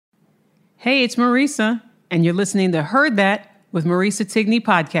Hey, it's Marisa, and you're listening to Heard That with Marisa Tigney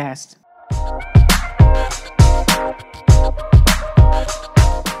podcast.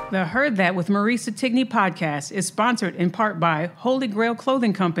 The Heard That with Marisa Tigney podcast is sponsored in part by Holy Grail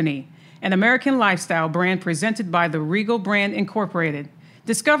Clothing Company, an American lifestyle brand presented by the Regal Brand Incorporated.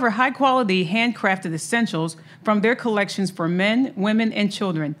 Discover high-quality, handcrafted essentials from their collections for men, women, and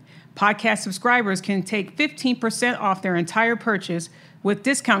children. Podcast subscribers can take 15% off their entire purchase with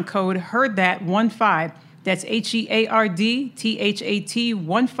discount code HEARDTHAT15. That's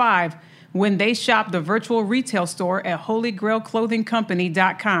HEARDTHAT15 when they shop the virtual retail store at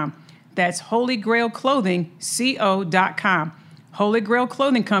holygrailclothingcompany.com. That's holygrailclothingco.com. Holy Grail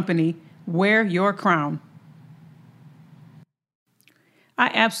Clothing Company, wear your crown.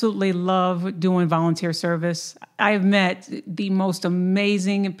 I absolutely love doing volunteer service. I've met the most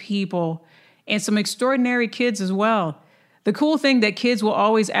amazing people and some extraordinary kids as well. The cool thing that kids will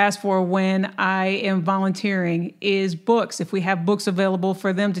always ask for when I am volunteering is books, if we have books available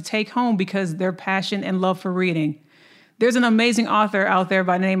for them to take home because their passion and love for reading. There's an amazing author out there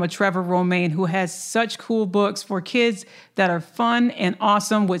by the name of Trevor Romain who has such cool books for kids that are fun and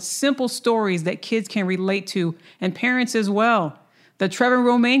awesome with simple stories that kids can relate to and parents as well. The Trevor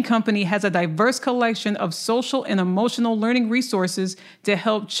Romain Company has a diverse collection of social and emotional learning resources to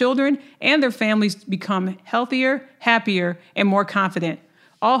help children and their families become healthier, happier, and more confident.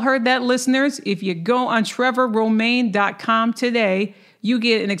 All Heard That listeners, if you go on trevorromain.com today, you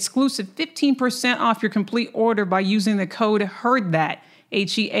get an exclusive 15% off your complete order by using the code HEARDTHAT,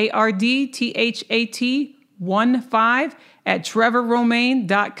 HEARDTHAT15 at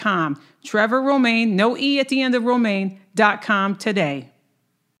trevorromain.com. Trevor Romain, no E at the end of Romain.com today.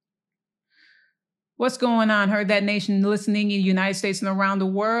 What's going on, Heard That Nation listening in the United States and around the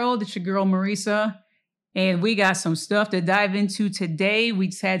world? It's your girl, Marisa, and we got some stuff to dive into today. We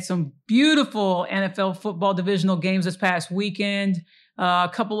just had some beautiful NFL football divisional games this past weekend.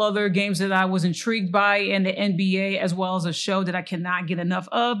 A couple other games that I was intrigued by in the NBA, as well as a show that I cannot get enough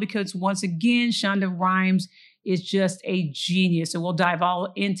of because, once again, Shonda Rhimes is just a genius. And we'll dive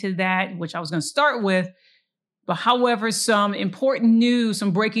all into that, which I was going to start with. But however, some important news,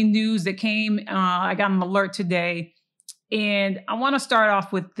 some breaking news that came, I got an alert today. And I want to start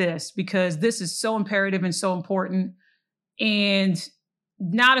off with this because this is so imperative and so important. And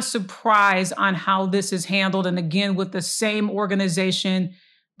not a surprise on how this is handled. And again, with the same organization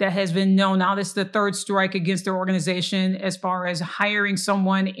that has been known. Now, this is the third strike against their organization as far as hiring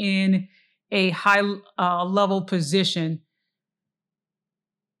someone in a high level position.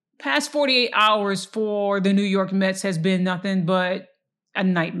 Past 48 hours for the New York Mets has been nothing but a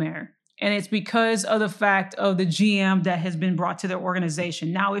nightmare. And it's because of the fact of the GM that has been brought to their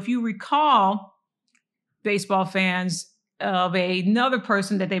organization. Now, if you recall, baseball fans, of another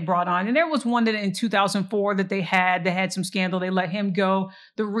person that they brought on, and there was one that in 2004 that they had some scandal. They let him go.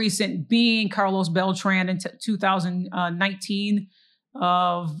 The recent being Carlos Beltran in 2019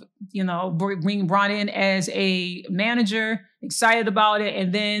 of, being brought in as a manager, excited about it.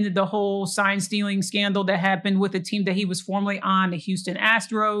 And then the whole sign stealing scandal that happened with the team that he was formerly on, the Houston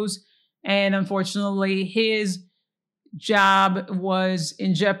Astros. And unfortunately, his job was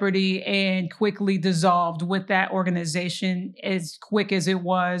in jeopardy and quickly dissolved with that organization as quick as it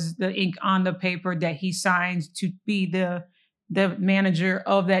was the ink on the paper that he signed to be the manager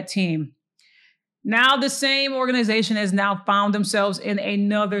of that team. Now the same organization has now found themselves in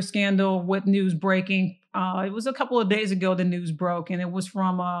another scandal with news breaking. It was a couple of days ago the news broke, and it was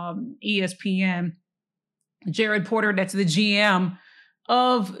from ESPN. Jared Porter, that's the GM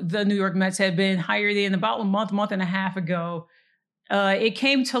of the New York Mets, had been hired in about a month and a half ago. It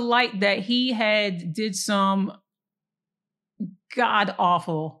came to light that he had did some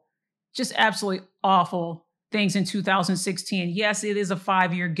god-awful, just absolutely awful things in 2016. Yes, it is a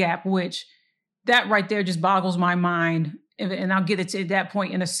 5-year gap, which that right there just boggles my mind. And I'll get it to that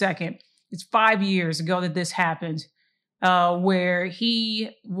point in a second. It's 5 years ago that this happened, where he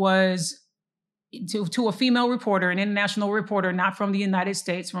was to a female reporter, an international reporter, not from the United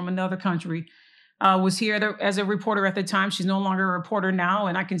States, from another country, was here as a reporter at the time. She's no longer a reporter now,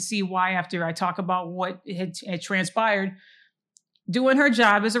 and I can see why after I talk about what had transpired. Doing her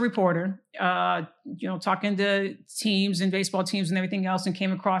job as a reporter, talking to teams and baseball teams and everything else, and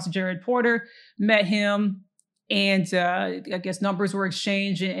came across Jared Porter, met him, and I guess numbers were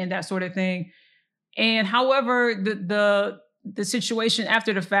exchanged and that sort of thing. And however, the situation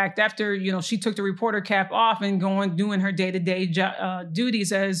after the fact, after, she took the reporter cap off and doing her day-to-day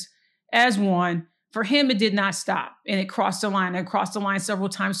duties as one, for him, it did not stop. And it crossed the line. It crossed the line several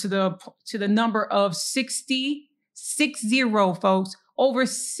times to the number of 60, folks, over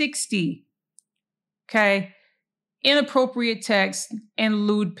 60 Okay. Inappropriate text and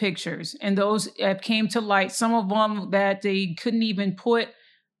lewd pictures. And those came to light, some of them that they couldn't even put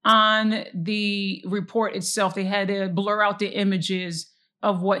on the report itself. They had to blur out the images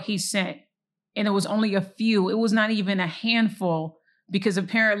of what he sent. And it was only a few. It was not even a handful because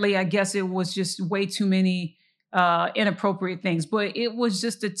apparently, I guess it was just way too many inappropriate things. But it was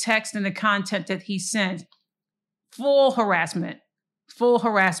just the text and the content that he sent. Full harassment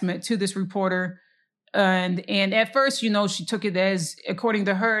to this reporter. And at first, she took it as, according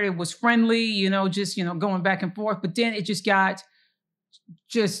to her, it was friendly, just, going back and forth. But then it just got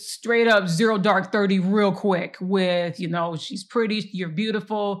just straight up zero dark 30 real quick with, she's pretty, you're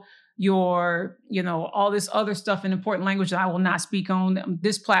beautiful, you're, all this other stuff in important language that I will not speak on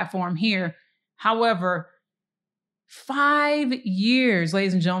this platform here. However, 5 years,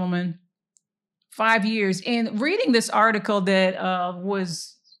 ladies and gentlemen, 5 years. And reading this article that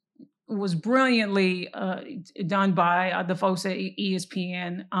was brilliantly done by the folks at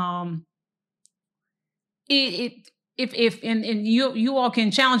ESPN. If you all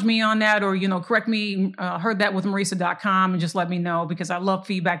can challenge me on that or correct me. Heard that with Marisa.com and just let me know, because I love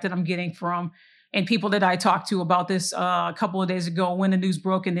feedback that I'm getting from and people that I talked to about this a couple of days ago when the news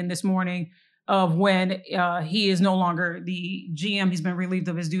broke, and then this morning of when he is no longer the GM. He's been relieved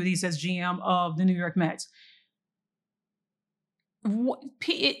of his duties as GM of the New York Mets.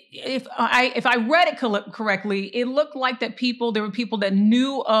 If I read it correctly, it looked like there were people that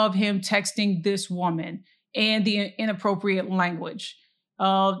knew of him texting this woman and the inappropriate language.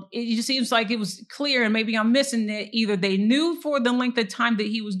 It just seems like it was clear, and maybe I'm missing it. Either they knew for the length of time that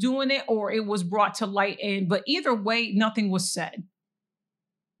he was doing it, or it was brought to light. But either way, nothing was said.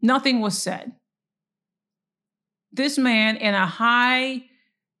 Nothing was said. This man in a high-powered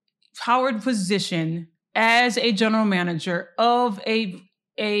position as a general manager of a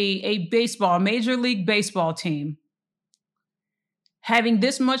Major League Baseball team, having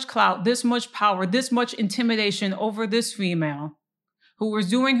this much clout, this much power, this much intimidation over this female who was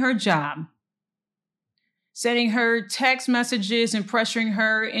doing her job, sending her text messages and pressuring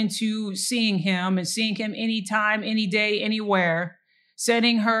her into seeing him anytime, any day, anywhere,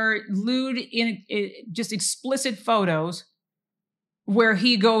 sending her lewd, just explicit photos, where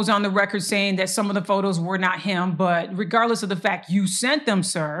he goes on the record saying that some of the photos were not him, but regardless of the fact, you sent them,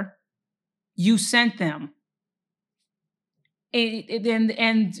 sir. You sent them.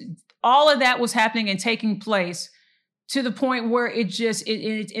 And all of that was happening and taking place to the point where it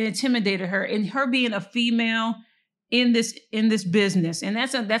intimidated her. And her being a female in this business, and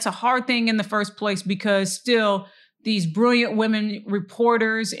that's a hard thing in the first place, because still these brilliant women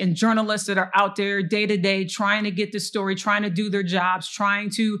reporters and journalists that are out there day to day trying to get the story, trying to do their jobs, trying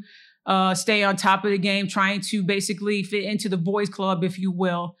to stay on top of the game, trying to basically fit into the boys club, if you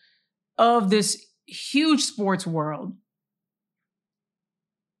will, of this huge sports world.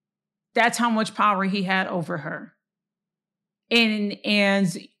 That's how much power he had over her. And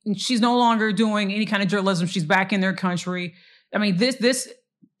she's no longer doing any kind of journalism. She's back in their country. I mean,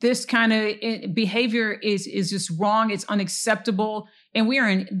 this kind of behavior is just wrong. It's unacceptable. And we are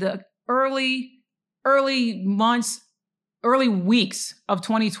in the early months, early weeks of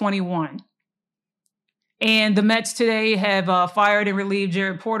 2021. And the Mets today have fired and relieved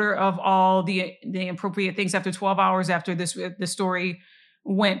Jared Porter of all the appropriate things after 12 hours after the story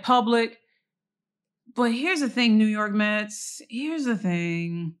went public. But here's the thing, New York Mets. Here's the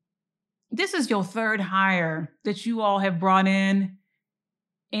thing. This is your third hire that you all have brought in.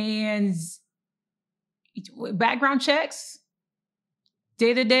 And background checks,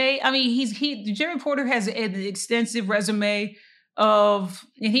 day to day. I mean, Jared Porter has an extensive resume and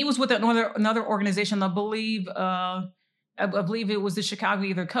he was with another organization. I believe it was the Chicago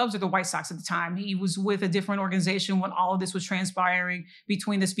either Cubs or the White Sox at the time. He was with a different organization when all of this was transpiring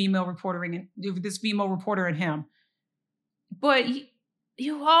between this female reporter and him. But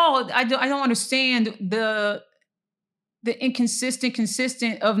you all, I don't understand the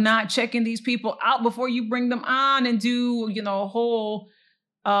consistent of not checking these people out before you bring them on and do, a whole,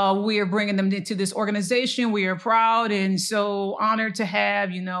 we are bringing them into this organization. We are proud and so honored to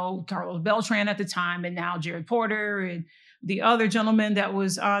have, Carlos Beltran at the time, and now Jared Porter and the other gentleman that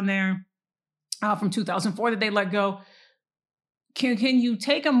was on there from 2004 that they let go. Can you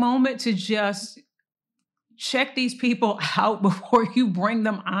take a moment to just check these people out before you bring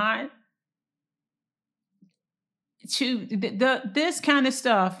them on? To this kind of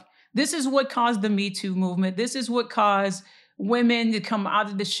stuff, this is what caused the Me Too movement. This is what caused women to come out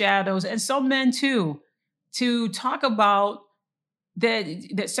of the shadows, and some men too, to talk about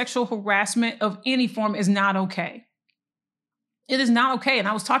that sexual harassment of any form is not okay. It is not okay. And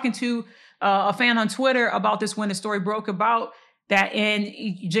I was talking to a fan on Twitter about this when the story broke about that. And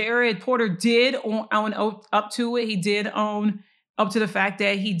Jared Porter did own up to it. He did own up to the fact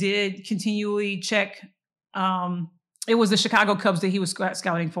that he did continually check. It was the Chicago Cubs that he was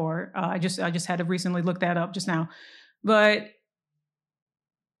scouting for. I just had to recently look that up just now. But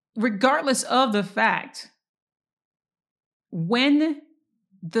regardless of the fact, when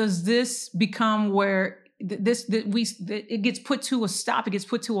does this become where it gets put to a stop? It gets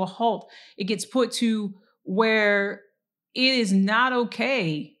put to a halt. It gets put to where it is not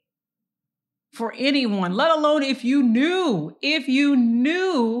okay for anyone, let alone if you knew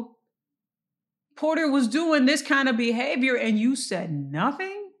Porter was doing this kind of behavior and you said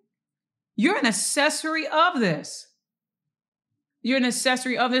nothing. You're an accessory of this. You're an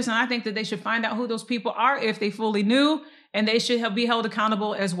accessory of this, and I think that they should find out who those people are if they fully knew, and they should be held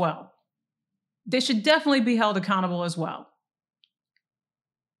accountable as well. They should definitely be held accountable as well.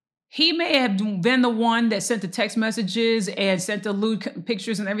 He may have been the one that sent the text messages and sent the lewd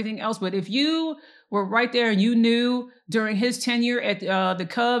pictures and everything else, but if you were right there and you knew during his tenure at the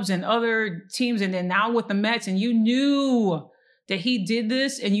Cubs and other teams, and then now with the Mets, and you knew that he did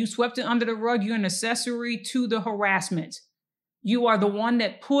this and you swept it under the rug, you're an accessory to the harassment. You are the one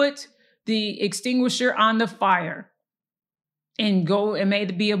that put the extinguisher on the fire and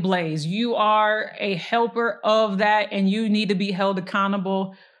made it be ablaze. You are a helper of that, and you need to be held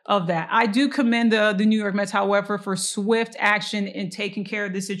accountable of that. I do commend the New York Mets, however, for swift action in taking care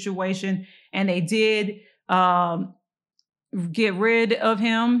of the situation, and they did get rid of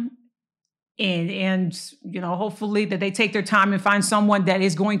him. And hopefully that they take their time and find someone that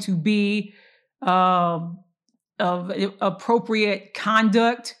is going to be of appropriate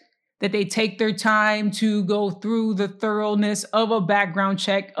conduct, that they take their time to go through the thoroughness of a background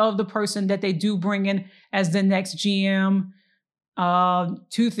check of the person that they do bring in as the next GM.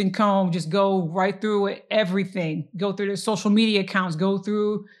 Tooth and comb, just go right through it, everything. Go through their social media accounts, go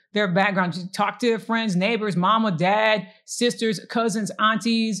through their background, just talk to their friends, neighbors, mama, dad, sisters, cousins,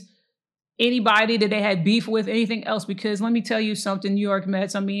 aunties, anybody that they had beef with, anything else. Because let me tell you something, New York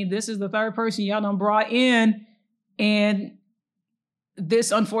Mets, I mean, this is the third person y'all done brought in, and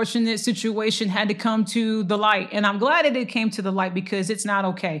this unfortunate situation had to come to the light. And I'm glad that it came to the light, because it's not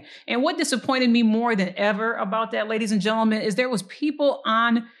okay. And what disappointed me more than ever about that, ladies and gentlemen, is there was people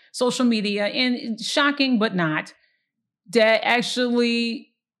on social media, and shocking but not, that actually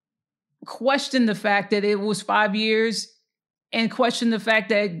questioned the fact that it was 5 years, and questioned the fact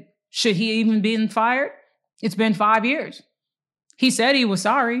that should he even been fired? It's been 5 years. He said he was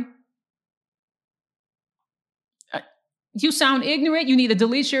sorry. You sound ignorant. You need to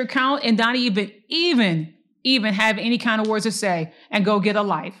delete your account and not even have any kind of words to say, and go get a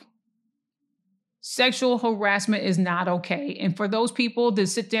life. Sexual harassment is not okay. And for those people to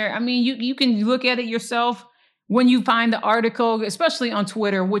sit there, I mean, you can look at it yourself when you find the article, especially on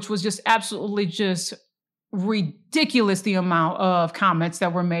Twitter, which was just absolutely just ridiculous, the amount of comments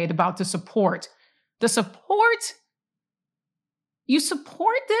that were made about the support. The support? You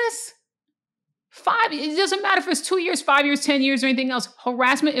support this? It doesn't matter if it's 2 years, 5 years, 10 years, or anything else.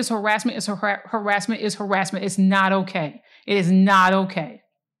 Harassment is harassment is harassment is harassment. It's not okay. It is not okay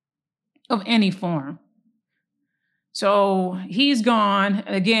of any form. So he's gone.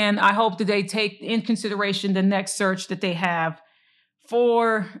 Again, I hope that they take in consideration the next search that they have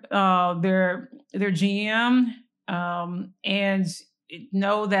for their GM, and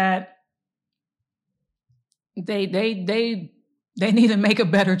know that they need to make a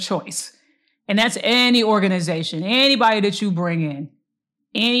better choice. And that's any organization, anybody that you bring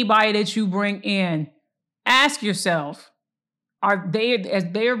in, ask yourself, as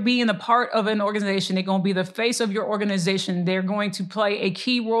they're being a part of an organization, they're going to be the face of your organization. They're going to play a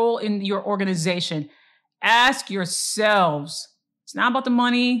key role in your organization. Ask yourselves. It's not about the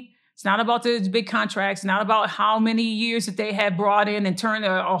money. It's not about the big contracts. It's not about how many years that they have brought in and turned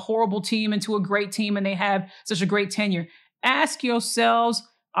a horrible team into a great team, and they have such a great tenure. Ask yourselves,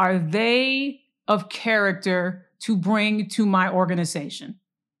 are they of character to bring to my organization?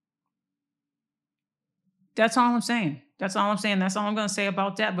 That's all I'm saying. That's all I'm going to say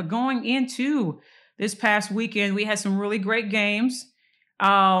about that. But going into this past weekend, we had some really great games.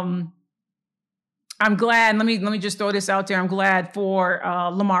 I'm glad. Let me just throw this out there. I'm glad for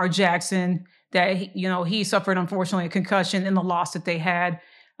Lamar Jackson that he suffered, unfortunately, a concussion in the loss that they had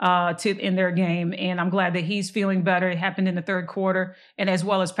in their game. And I'm glad that he's feeling better. It happened in the third quarter. And as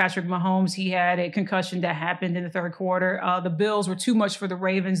well as Patrick Mahomes, he had a concussion that happened in the third quarter. The Bills were too much for the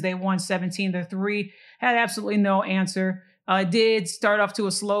Ravens. They won 17-3, had absolutely no answer. Did start off to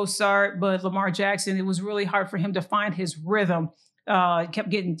a slow start, but Lamar Jackson, it was really hard for him to find his rhythm. Kept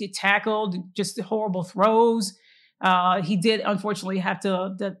getting tackled, just horrible throws. He did unfortunately have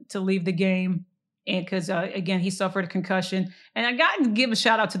to leave the game, and because again he suffered a concussion. And I got to give a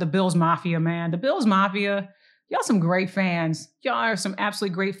shout out to the Bills Mafia, man. The Bills Mafia, y'all some great fans. Y'all are some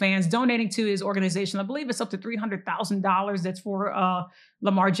absolutely great fans. Donating to his organization, I believe it's up to $300,000. That's for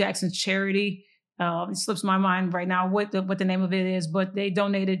Lamar Jackson's charity. It slips my mind right now what the name of it is, but they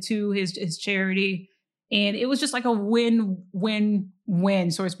donated to his charity. And it was just like a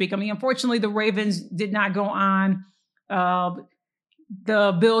win-win-win, so to speak. I mean, unfortunately, the Ravens did not go on.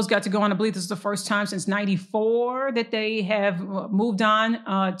 The Bills got to go on. I believe this is the first time since '94 that they have moved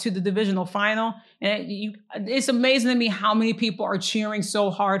on to the divisional final. And it's amazing to me how many people are cheering so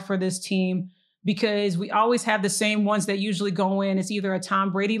hard for this team, because we always have the same ones that usually go in. It's either a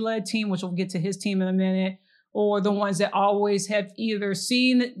Tom Brady-led team, which we'll get to his team in a minute, or the ones that always have either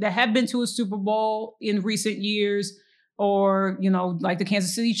that have been to a Super Bowl in recent years, or, like the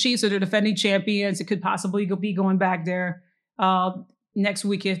Kansas City Chiefs are the defending champions. It could possibly be going back there next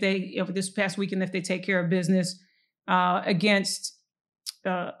week this past weekend, if they take care of business against,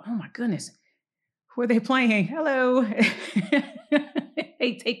 oh my goodness, who are they playing? Hello.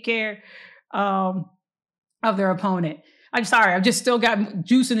 They take care of their opponent. I'm sorry, I've just still got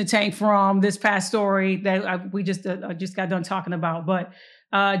juice in the tank from this past story that we just got done talking about. But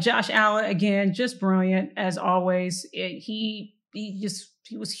Josh Allen, again, just brilliant as always. He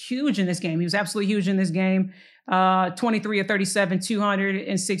was huge in this game. He was absolutely huge in this game. 23 of 37,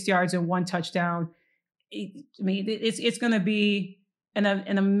 206 yards and 1 touchdown. It's going to be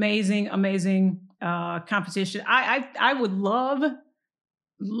an amazing competition. I would love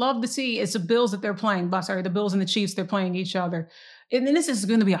to see. It's the Bills that they're playing. Sorry, the Bills and the Chiefs, they're playing each other. And then this is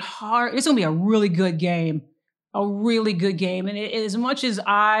going to be it's going to be a really good game. A really good game. And as much as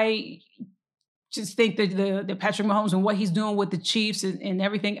I just think that the Patrick Mahomes and what he's doing with the Chiefs and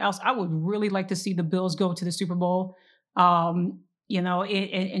everything else, I would really like to see the Bills go to the Super Bowl, and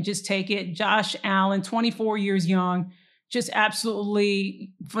just take it. Josh Allen, 24 years young, just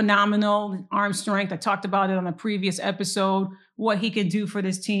absolutely phenomenal arm strength. I talked about it on a previous episode, what he can do for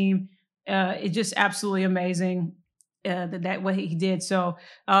this team. It's just absolutely amazing that what he did. So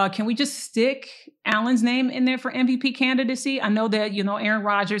can we just stick Allen's name in there for MVP candidacy? I know that, Aaron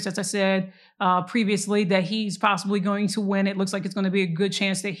Rodgers, as I said previously, that he's possibly going to win. It looks like it's going to be a good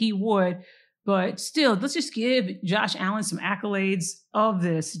chance that he would. But still, let's just give Josh Allen some accolades of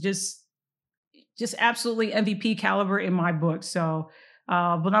this. Just absolutely MVP caliber in my book. So,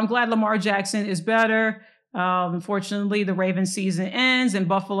 but I'm glad Lamar Jackson is better. Unfortunately, the Ravens season ends and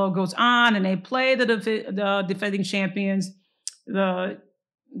Buffalo goes on, and they play the defending champions, the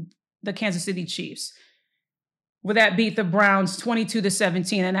Kansas City Chiefs. With that, beat the Browns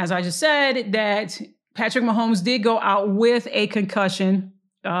 22-17. And as I just said, that Patrick Mahomes did go out with a concussion.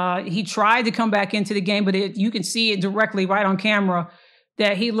 He tried to come back into the game, but you can see it directly right on camera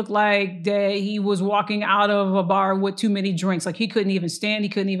that he looked like that he was walking out of a bar with too many drinks. Like he couldn't even stand. He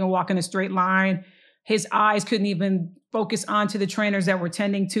couldn't even walk in a straight line. His eyes couldn't even focus onto the trainers that were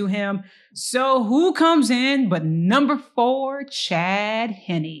tending to him. So who comes in but number 4, Chad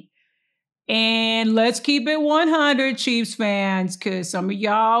Henne? And let's keep it 100, Chiefs fans, because some of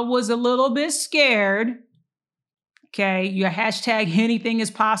y'all was a little bit scared. Okay, your hashtag anything is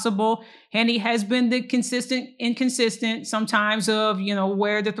possible. Henne has been the inconsistent sometimes of,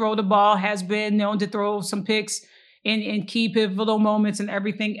 where to throw the ball, has been known to throw some picks in key pivotal moments and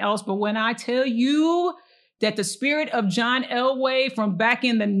everything else. But when I tell you that the spirit of John Elway from back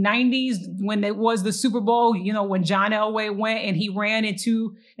in the 90s, when it was the Super Bowl, when John Elway went and he ran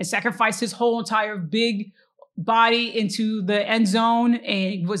into and sacrificed his whole entire big body into the end zone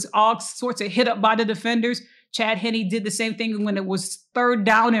and was all sorts of hit up by the defenders. Chad Henne did the same thing when it was 3rd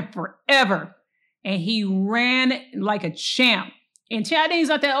down and forever. And he ran like a champ. And Chad Henne's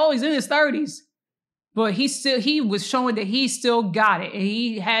not that old, he's in his 30s. But he was showing that he still got it. And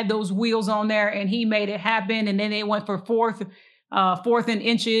he had those wheels on there and he made it happen. And then they went for fourth and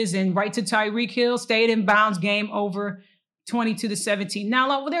inches and right to Tyreek Hill, stayed in bounds, game over, 22-17.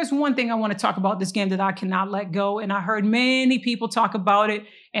 Now, there's one thing I want to talk about this game that I cannot let go. And I heard many people talk about it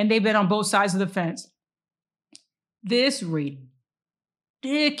and they've been on both sides of the fence. This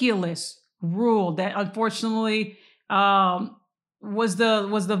ridiculous rule that unfortunately was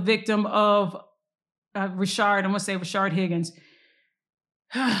the victim of Rashard Higgins.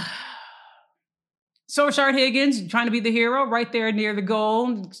 So Rashard Higgins, trying to be the hero, right there near the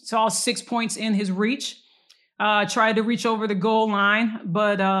goal, saw 6 points in his reach, tried to reach over the goal line,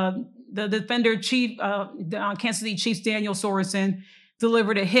 but the defender Kansas City Chiefs, Daniel Sorensen,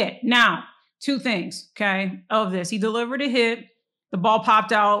 delivered a hit. Now, 2 things, okay, of this. He delivered a hit, The ball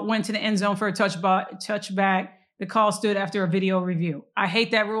popped out, went to the end zone for a touchback. The call stood after a video review. I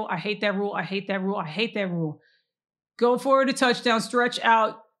hate that rule. I hate that rule. I hate that rule. I hate that rule. Go forward to touchdown, stretch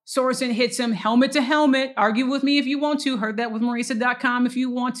out. Sorensen hits him helmet to helmet. Argue with me if you want to. Heard that with Marisa.com if you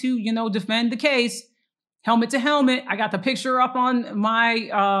want to, defend the case. Helmet to helmet. I got the picture up on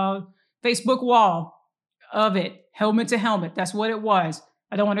my Facebook wall of it. Helmet to helmet. That's what it was.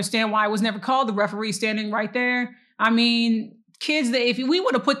 I don't understand why it was never called. The referee standing right there. I mean, kids, if we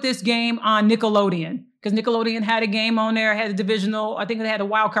would have put this game on Nickelodeon, because Nickelodeon had a game on there, had a divisional, I think they had a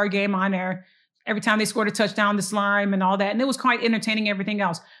wild card game on there. Every time they scored a touchdown, the slime and all that. And it was quite entertaining, everything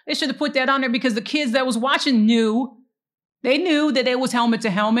else. They should have put that on there because the kids that was watching knew that it was helmet to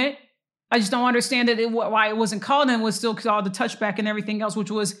helmet. I just don't understand why it wasn't called and was still called the touchback and everything else,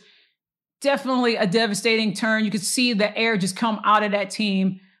 which was definitely a devastating turn. You could see the air just come out of that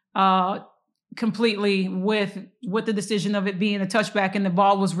team completely with the decision of it being a touchback, and the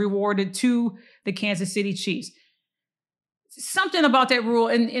ball was rewarded to the Kansas City Chiefs. Something about that rule,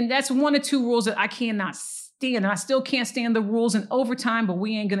 and that's one or two rules that I cannot stand. And I still can't stand the rules in overtime, but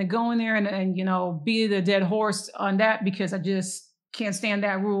we ain't going to go in there and be the dead horse on that, because I just can't stand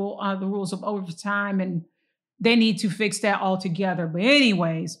that rule, the rules of overtime, and they need to fix that altogether. But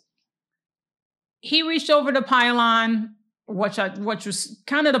anyways, he reached over the pylon, which was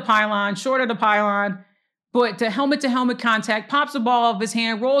kind of the pylon, short of the pylon, but the helmet-to-helmet contact, pops the ball off his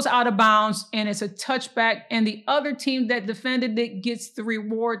hand, rolls out of bounds, and it's a touchback, and the other team that defended it gets the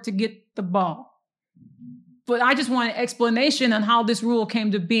reward to get the ball. But I just want an explanation on how this rule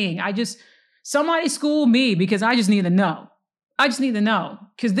came to being. Somebody school me, because I just need to know. I just need to know,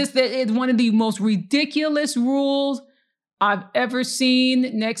 because this is one of the most ridiculous rules I've ever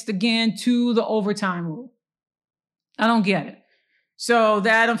seen, next again to the overtime rule. I don't get it. So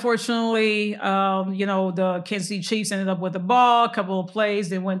that, unfortunately, the Kansas City Chiefs ended up with the ball, a couple of plays.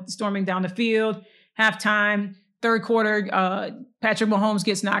 They went storming down the field. Halftime, third quarter, Patrick Mahomes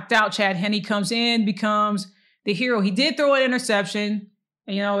gets knocked out. Chad Henne comes in, becomes the hero. He did throw an interception,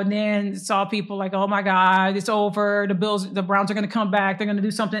 and then saw people like, oh my God, it's over. The Browns are going to come back. They're going to do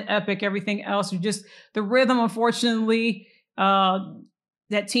something epic. Everything else, just the rhythm, unfortunately,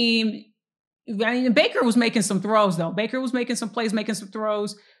 that team. I mean, Baker was making some throws, though. Baker was making some plays, making some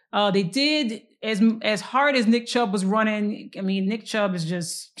throws. They did, as hard as Nick Chubb was running. I mean, Nick Chubb is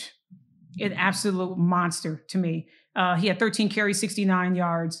just an absolute monster to me. He had 13 carries, 69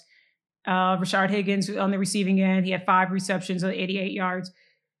 yards. Rashard Higgins on the receiving end, he had 5 receptions, 88 yards.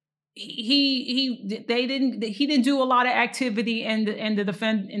 He didn't do a lot of activity, and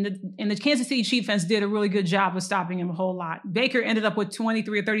the Kansas City Chiefs fans did a really good job of stopping him a whole lot. Baker ended up with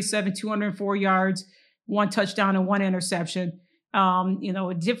 23 of 37, 204 yards, 1 touchdown and 1 interception.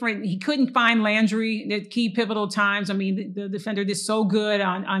 He couldn't find Landry at key pivotal times. I mean, the defender did so good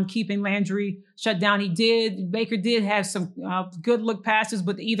on keeping Landry shut down. Baker did have some good look passes,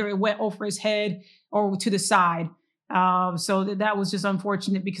 but either it went over his head or to the side. So that was just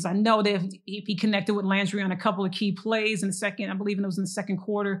unfortunate, because I know that if he connected with Landry on a couple of key plays in the second, I believe it was in the second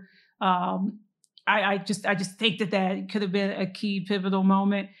quarter. I just think that could have been a key pivotal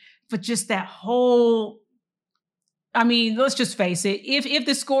moment. But just that whole, I mean, let's just face it. If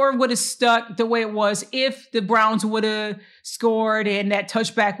the score would have stuck the way it was, if the Browns would have scored and that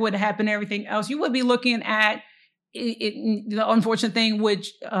touchback would have happened, everything else, you would be looking at the unfortunate thing,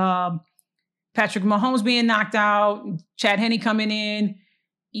 which Patrick Mahomes being knocked out, Chad Henne coming in.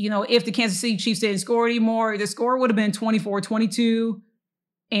 If the Kansas City Chiefs didn't score anymore, the score would have been 24-22,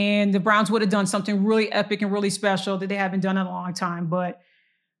 and the Browns would have done something really epic and really special that they haven't done in a long time. But,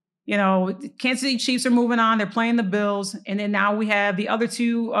 the Kansas City Chiefs are moving on. They're playing the Bills. And then now we have the other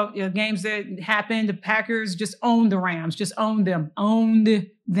two games that happened. The Packers just owned the Rams, just owned them,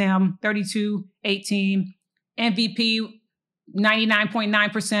 32-18. MVP,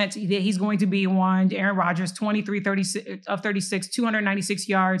 99.9% that he's going to be one. Aaron Rodgers, 23 of 36, 296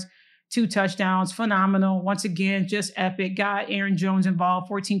 yards, 2 touchdowns. Phenomenal. Once again, just epic. Got Aaron Jones involved,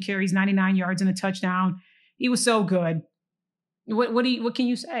 14 carries, 99 yards, and a touchdown. He was so good. What can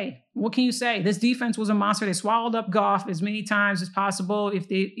you say? What can you say? This defense was a monster. They swallowed up Goff as many times as possible. If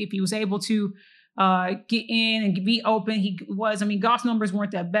he was able to get in and be open, he was. I mean, Goff's numbers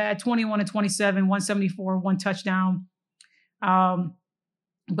weren't that bad. 21-27, 174, 1 touchdown.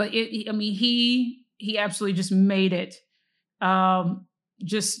 But he absolutely just made it,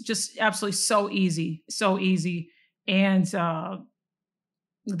 just absolutely so easy. And,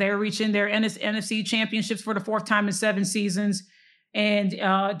 they're reaching their NFC championships for the 4th time in 7 seasons. And,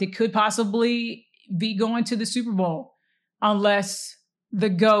 they could possibly be going to the Super Bowl unless the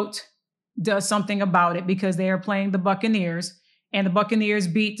GOAT does something about it, because they are playing the Buccaneers. And the Buccaneers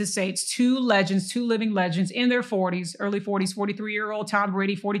beat the Saints, two legends, two living legends in their 40s, early 40s, 43-year-old Tom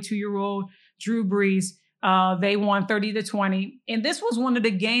Brady, 42-year-old Drew Brees. They won 30-20. And this was one of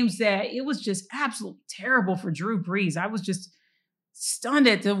the games that it was just absolutely terrible for Drew Brees. I was just stunned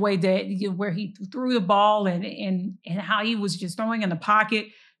at the way that where he threw the ball and how he was just throwing in the pocket.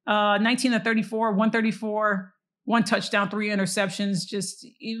 19-34, 134, one touchdown, 3 interceptions.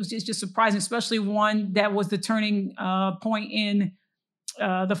 It was just surprising, especially one that was the turning point in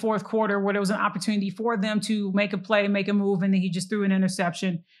the fourth quarter where there was an opportunity for them to make a play, make a move, and then he just threw an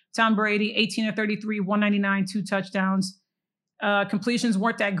interception. Tom Brady, 18-33, 199, 2 touchdowns. Completions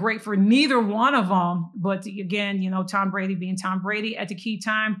weren't that great for neither one of them. But again, Tom Brady being Tom Brady at the key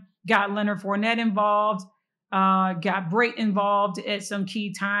time, got Leonard Fournette involved, got Brate involved at some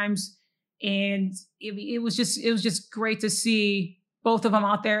key times. And it was just great to see both of them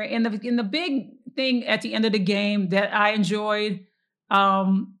out there. And the big thing at the end of the game that I enjoyed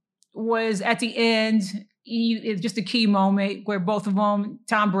was at the end, it's just a key moment where both of them,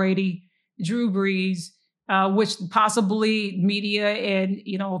 Tom Brady, Drew Brees, which possibly media and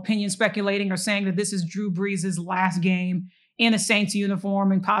opinion speculating are saying that this is Drew Brees' last game in a Saints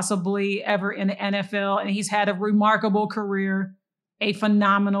uniform and possibly ever in the NFL. And he's had a remarkable career, a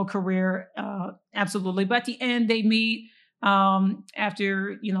phenomenal career, absolutely. But at the end, they meet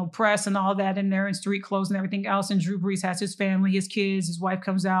after press and all that, and they're in street clothes and everything else. And Drew Brees has his family, his kids, his wife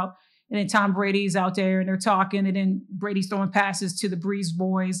comes out, and then Tom Brady's out there and they're talking, and then Brady's throwing passes to the Brees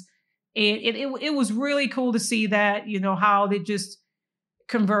boys. It was really cool to see that, how they just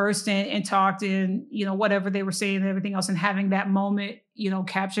conversed and talked and, whatever they were saying and everything else, and having that moment,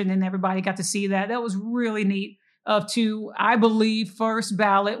 captured, and everybody got to see that. That was really neat. Of two, I believe, first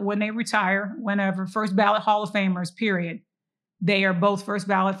ballot when they retire, whenever, first ballot Hall of Famers, period. They are both first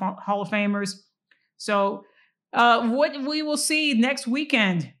ballot Hall of Famers. So what we will see next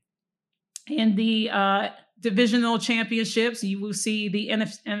weekend in the divisional championships, you will see the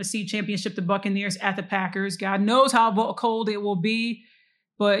NFC Championship, the Buccaneers at the Packers. God knows how cold it will be,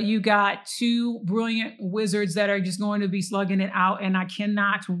 but you got two brilliant Wizards that are just going to be slugging it out, and I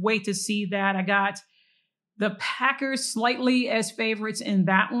cannot wait to see that. I got the Packers slightly as favorites in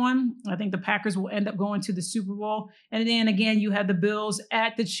that one. I think the Packers will end up going to the Super Bowl. And then again, you have the Bills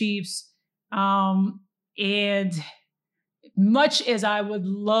at the Chiefs. And much as I would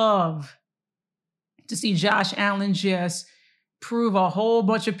love to see Josh Allen just prove a whole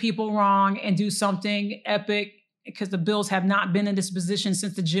bunch of people wrong and do something epic, because the Bills have not been in this position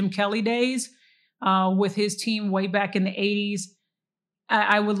since the Jim Kelly days with his team way back in the 80s.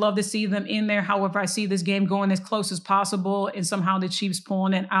 I would love to see them in there. However, I see this game going as close as possible and somehow the Chiefs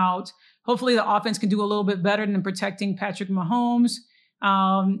pulling it out. Hopefully the offense can do a little bit better than protecting Patrick Mahomes.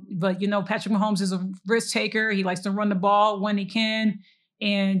 But, Patrick Mahomes is a risk taker. He likes to run the ball when he can.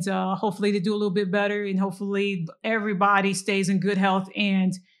 And hopefully they do a little bit better. And hopefully everybody stays in good health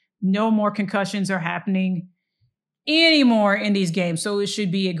and no more concussions are happening anymore in these games. So it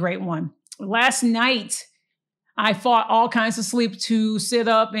should be a great one. Last night, I fought all kinds of sleep to sit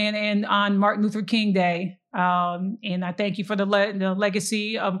up and on Martin Luther King Day. And I thank you for the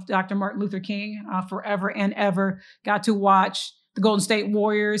legacy of Dr. Martin Luther King forever and ever. Got to watch the Golden State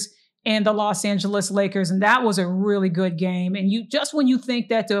Warriors and the Los Angeles Lakers. And that was a really good game. And when you think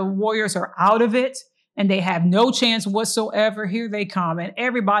that the Warriors are out of it and they have no chance whatsoever, here they come. And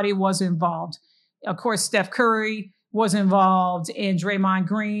everybody was involved. Of course, Steph Curry was involved and Draymond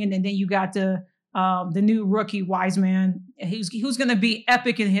Green. And then you got the new rookie Wiseman, who's going to be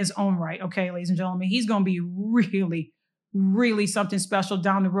epic in his own right. Okay, ladies and gentlemen, he's going to be really, really something special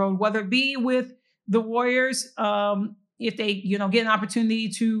down the road, whether it be with the Warriors, if they, get an opportunity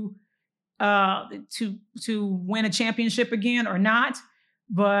to win a championship again or not.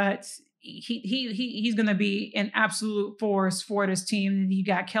 But he's going to be an absolute force for this team. And you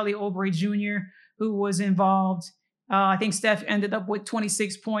got Kelly Oubre Jr., who was involved. I think Steph ended up with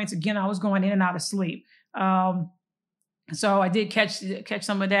 26 points. Again, I was going in and out of sleep. So I did catch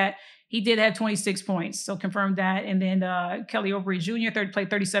some of that. He did have 26 points, so confirmed that. And then Kelly Oubre Jr. played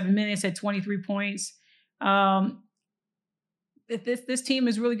 37 minutes, had 23 points. This team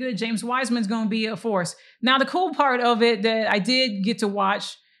is really good. James Wiseman's going to be a force. Now, the cool part of it that I did get to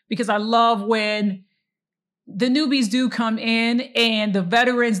watch, because I love when the newbies do come in and the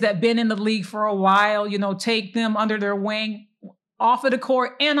veterans that been in the league for a while, take them under their wing off of the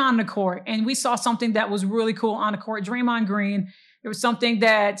court and on the court. And we saw something that was really cool on the court. Draymond Green, there was something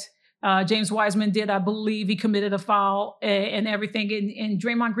that James Wiseman did. I believe he committed a foul and everything. And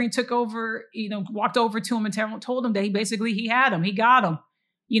Draymond Green took over, walked over to him and told him that he had him. He got him,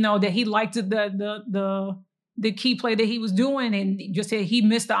 that he liked the the key play that he was doing, and just said he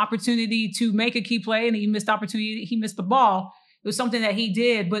missed the opportunity to make a key play, and he missed the opportunity, he missed the ball. It was something that he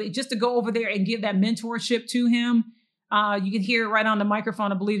did, but just to go over there and give that mentorship to him, you can hear it right on the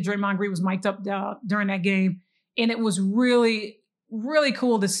microphone. I believe Draymond Green was mic'd up during that game, and it was really, really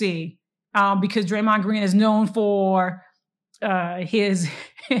cool to see because Draymond Green is known for his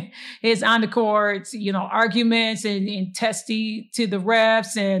his on the court, arguments and testy to the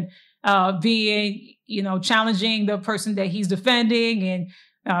refs and being, challenging the person that he's defending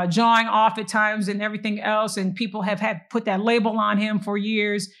and jawing off at times and everything else. And people have had put that label on him for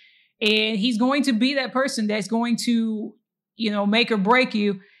years. And he's going to be that person that's going to, make or break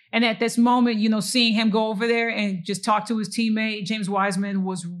you. And at this moment, seeing him go over there and just talk to his teammate, James Wiseman,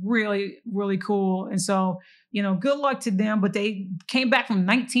 was really, really cool. And so, good luck to them. But they came back from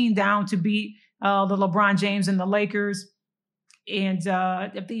 19 down to beat the LeBron James and the Lakers. And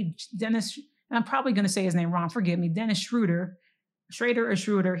Dennis, I'm probably going to say his name wrong. Forgive me. Dennis Schroeder.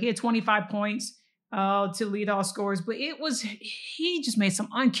 He had 25 points to lead all scores. But he just made some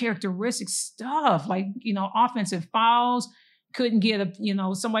uncharacteristic stuff, like, offensive fouls. Couldn't get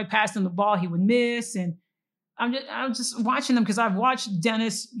somebody passed him the ball, he would miss. And I'm just watching them because I've watched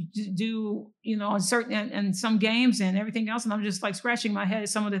Dennis do, in some games and everything else. And I'm just like scratching my head at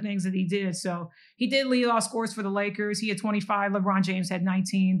some of the things that he did. So he did lead all scores for the Lakers. He had 25. LeBron James had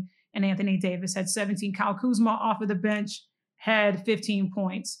 19 and Anthony Davis had 17. Kyle Kuzma off of the bench had 15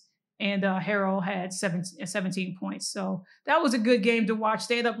 points. And Harrell had 17 points. So that was a good game to watch.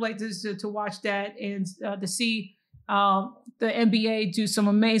 Stayed up late to watch that and to see the NBA do some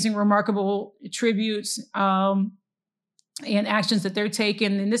amazing, remarkable tributes and actions that they're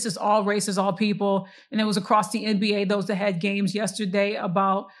taking. And this is all races, all people. And it was across the NBA, those that had games yesterday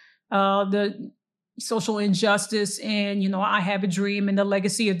about the social injustice and, I Have a Dream and the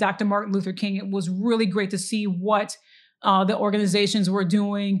legacy of Dr. Martin Luther King. It was really great to see what the organizations were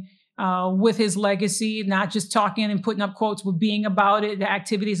doing with his legacy, not just talking and putting up quotes, but being about it, the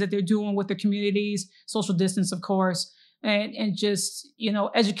activities that they're doing with their communities, social distance, of course, and just,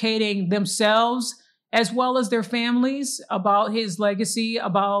 educating themselves as well as their families about his legacy,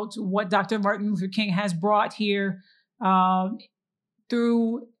 about what Dr. Martin Luther King has brought here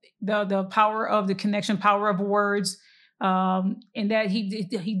through the power of the connection, power of words, and that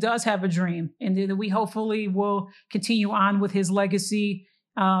he does have a dream, and that we hopefully will continue on with his legacy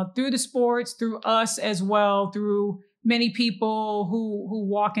through the sports, through us as well, through many people who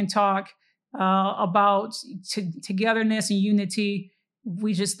walk and talk about togetherness and unity.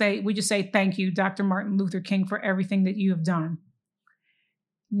 We just say thank you, Dr. Martin Luther King, for everything that you have done.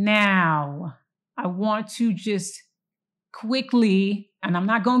 Now, I want to just quickly, and I'm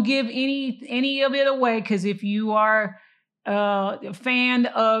not going to give any of it away, because if you are a fan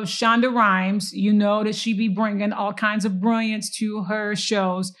of Shonda Rhimes, you know that she be bringing all kinds of brilliance to her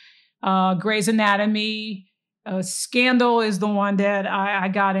shows. Grey's Anatomy, Scandal is the one that I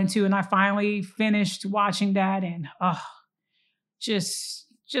got into, and I finally finished watching that, and just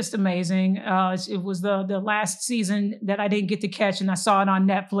amazing. It was the last season that I didn't get to catch, and I saw it on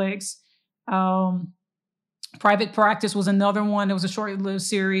Netflix. Private Practice was another one. There was a short-lived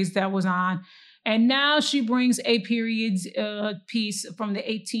series that was on. And now she brings a period piece from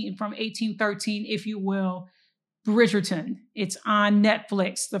 1813, if you will, Bridgerton. It's on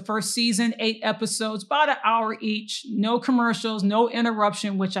Netflix. The first season, 8 episodes, about an hour each, no commercials, no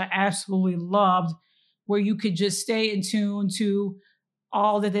interruption, which I absolutely loved, where you could just stay in tune to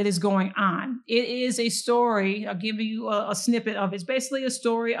all that is going on. It is a story. I'll give you a snippet of it. It's basically a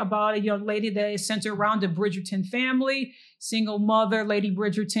story about a young lady that is centered around the Bridgerton family. Single mother, Lady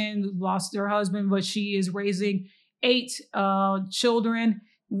Bridgerton, lost her husband, but she is raising 8 children.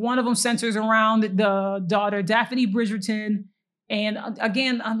 One of them centers around the daughter, Daphne Bridgerton. And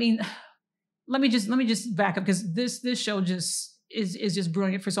again, I mean, let me just back up, because this show just is just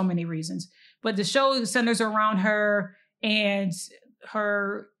brilliant for so many reasons. But the show centers around her and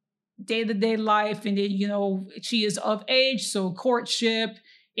her day-to-day life, and then, she is of age, so courtship,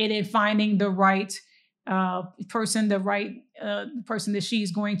 and then finding the right person, the person that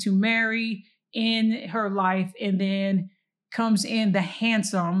she's going to marry in her life, and then comes in the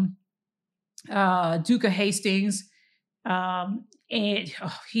handsome Duke of Hastings, and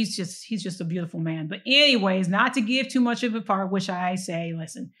he's just a beautiful man. But anyways, not to give too much of a part, which I say,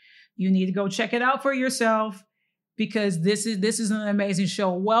 listen, you need to go check it out for yourself, because this is an amazing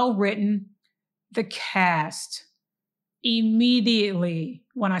show, well written. The cast, immediately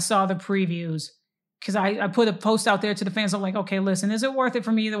when I saw the previews, because I put a post out there to the fans. I'm like, okay, listen, is it worth it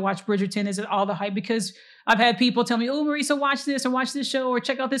for me to watch Bridgerton? Is it all the hype? Because I've had people tell me, oh, Marisa, watch this or watch this show or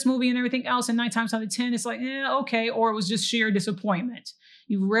check out this movie and everything else. And 9 times out of 10, it's like, okay. Or it was just sheer disappointment.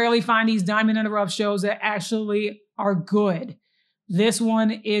 You rarely find these diamond in the rough shows that actually are good. This one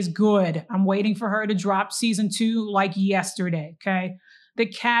is good. I'm waiting for her to drop season 2 like yesterday, okay? The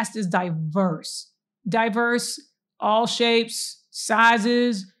cast is diverse. Diverse, all shapes,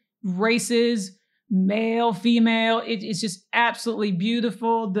 sizes, races, male, female. It's just absolutely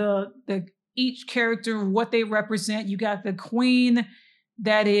beautiful. The each character, what they represent. You got the queen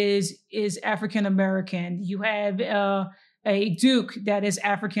that is African American. You have a duke that is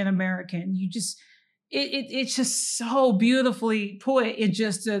African American. You just it's just so beautifully put in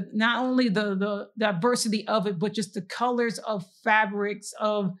just not only the diversity of it, but just the colors of fabrics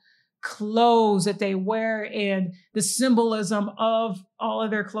of clothes that they wear and the symbolism of all of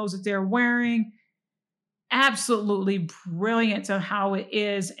their clothes that they're wearing. Absolutely brilliant to how it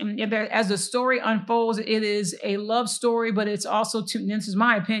is. And as the story unfolds, it is a love story, but it's also, this is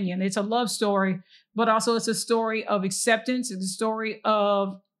my opinion, it's a love story, but also it's a story of acceptance. It's a story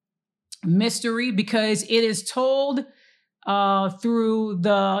of mystery because it is told through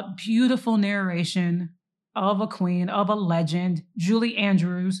the beautiful narration of a queen, of a legend, Julie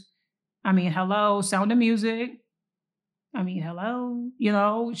Andrews. I mean, hello, Sound of Music. I mean, hello,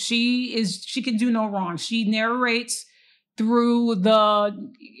 she can do no wrong. She narrates through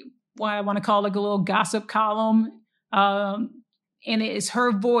what I want to call like a little gossip column. And it is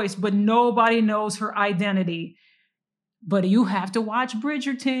her voice, but nobody knows her identity. But you have to watch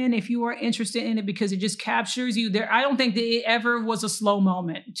Bridgerton if you are interested in it because it just captures you there. I don't think that it ever was a slow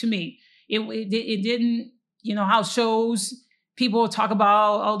moment to me. It didn't, how shows people talk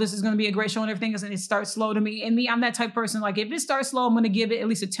about, oh, this is going to be a great show and everything, and it starts slow to me. And me, I'm that type of person. Like if it starts slow, I'm going to give it at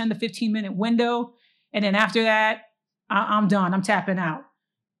least a 10 to 15 minute window. And then after that, I'm done. I'm tapping out.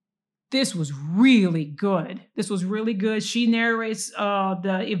 This was really good. This was really good. She narrates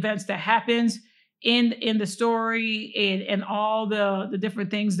the events that happens in the story and all the different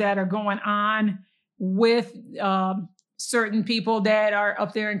things that are going on with certain people that are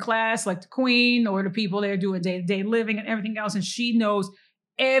up there in class, like the queen or the people that are doing day-to-day living and everything else. And she knows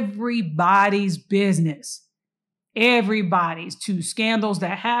everybody's business. Everybody's, to scandals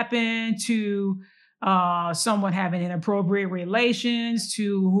that happen, to someone having inappropriate relations,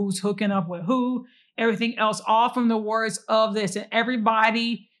 to who's hooking up with who, everything else, all from the words of this. And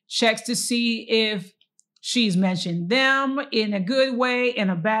everybody checks to see if she's mentioned them in a good way,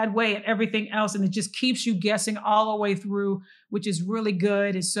 in a bad way, and everything else. And it just keeps you guessing all the way through, which is really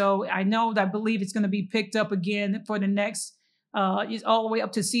good. And so I believe it's going to be picked up again for the next, all the way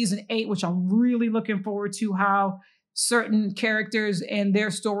up to season 8, which I'm really looking forward to how certain characters and their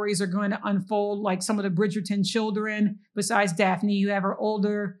stories are going to unfold. Like some of the Bridgerton children, besides Daphne, you have her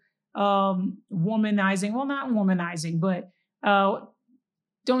older womanizing, well, not womanizing, but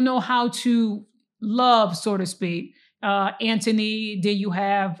don't know how to love, so to speak. Anthony, then you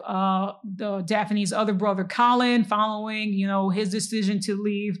have the Daphne's other brother, Colin, following, his decision to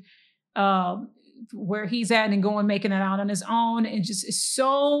leave where he's at and go and making it out on his own. And just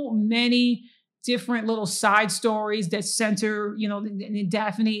so many different little side stories that center,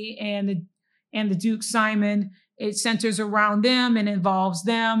 Daphne and the Duke Simon. It centers around them and involves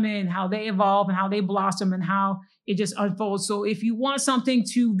them and how they evolve and how they blossom and how it just unfolds. So if you want something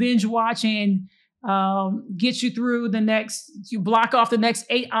to binge watch and get you through you block off the next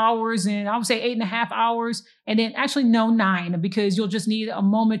 8 hours, and I would say 8.5 hours, and then actually 9, because you'll just need a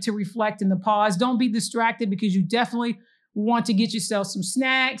moment to reflect and to pause. Don't be distracted because you definitely want to get yourself some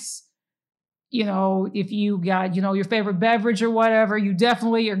snacks. If you got, your favorite beverage or whatever, you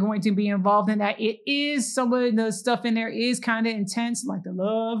definitely are going to be involved in that. It is, some of the stuff in there is kind of intense, like the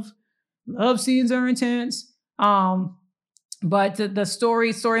love scenes are intense. But the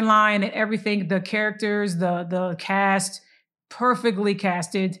storyline and everything, the characters, the cast, perfectly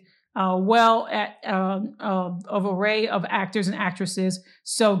casted, of array of actors and actresses.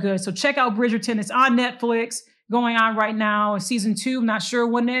 So good. So check out Bridgerton. It's on Netflix, going on right now. Season 2, I'm not sure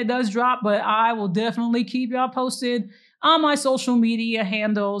when it does drop, but I will definitely keep y'all posted on my social media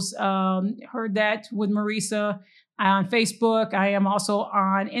handles. Heard that with Marisa on Facebook. I am also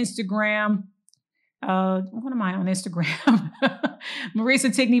on Instagram. What am I on Instagram? Marisa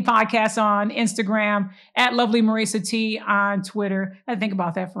Tigney Podcast on Instagram, at Lovely Marisa T on Twitter. I had to think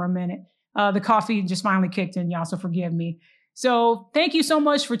about that for a minute. The coffee just finally kicked in, y'all, so forgive me. So thank you so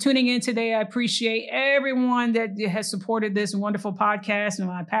much for tuning in today. I appreciate everyone that has supported this wonderful podcast and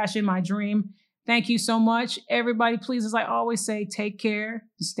my passion, my dream. Thank you so much. Everybody, please, as I always say, take care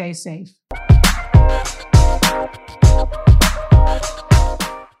and stay safe.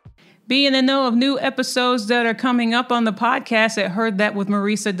 Be in the know of new episodes that are coming up on the podcast at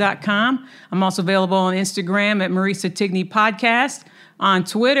heardthatwithmarisa.com. I'm also available on Instagram at Marisa Tigney Podcast, on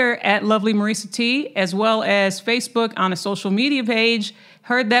Twitter at Lovely Marisa T, as well as Facebook on a social media page,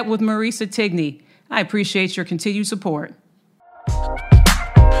 Heard That with Marisa Tigney. I appreciate your continued support.